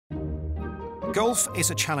Golf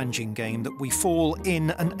is a challenging game that we fall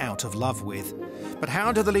in and out of love with. But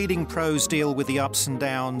how do the leading pros deal with the ups and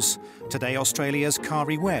downs? Today, Australia's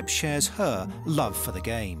Karrie Webb shares her love for the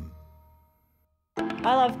game.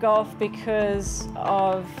 I love golf because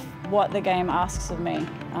of what the game asks of me.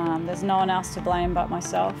 There's no one else to blame but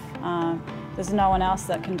myself. There's no one else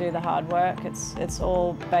that can do the hard work. It's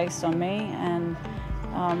all based on me. And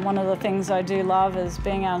one of the things I do love is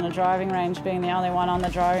being out on a driving range, being the only one on the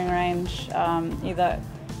driving range, either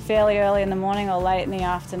fairly early in the morning or late in the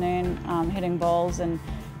afternoon, hitting balls, and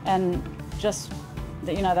just,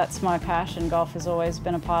 you know, that's my passion. Golf has always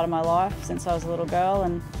been a part of my life since I was a little girl,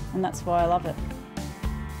 and that's why I love it.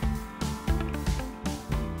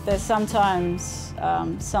 There's sometimes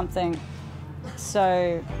something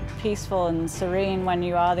so peaceful and serene when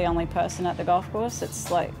you are the only person at the golf course.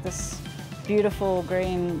 It's like this beautiful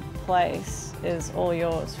green place is all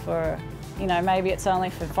yours for, you know, maybe it's only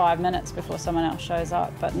for 5 minutes before someone else shows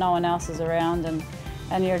up, but no one else is around,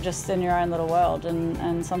 and you're just in your own little world,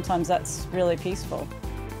 and sometimes that's really peaceful.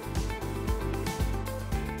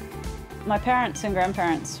 My parents and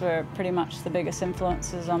grandparents were pretty much the biggest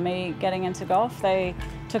influences on me getting into golf. They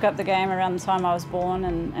took up the game around the time I was born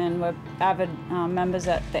and were avid members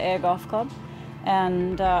at the Air Golf Club.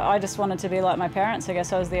 And I just wanted to be like my parents. I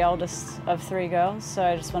guess I was the oldest of 3 girls, so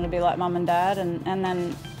I just wanted to be like mum and dad, and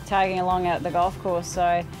then tagging along at the golf course,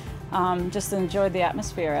 so I just enjoyed the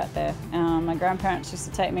atmosphere out there. My grandparents used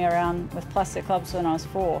to take me around with plastic clubs when I was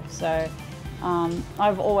 4, so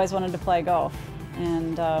I've always wanted to play golf,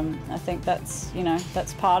 and I think that's, you know,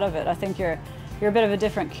 that's part of it. I think you're a bit of a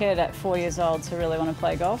different kid at 4 years old to really want to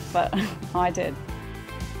play golf, but I did.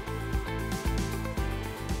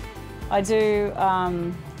 I do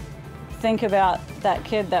think about that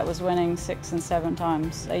kid that was winning 6 and 7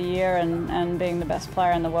 times a year and being the best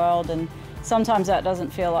player in the world, and sometimes that doesn't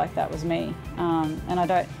feel like that was me. And I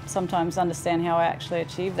don't sometimes understand how I actually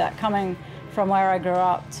achieved that, coming from where I grew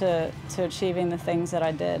up to achieving the things that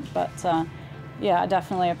I did. But yeah, I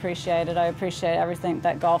definitely appreciate it. I appreciate everything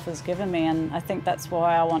that golf has given me, and I think that's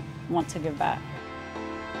why I want to give back.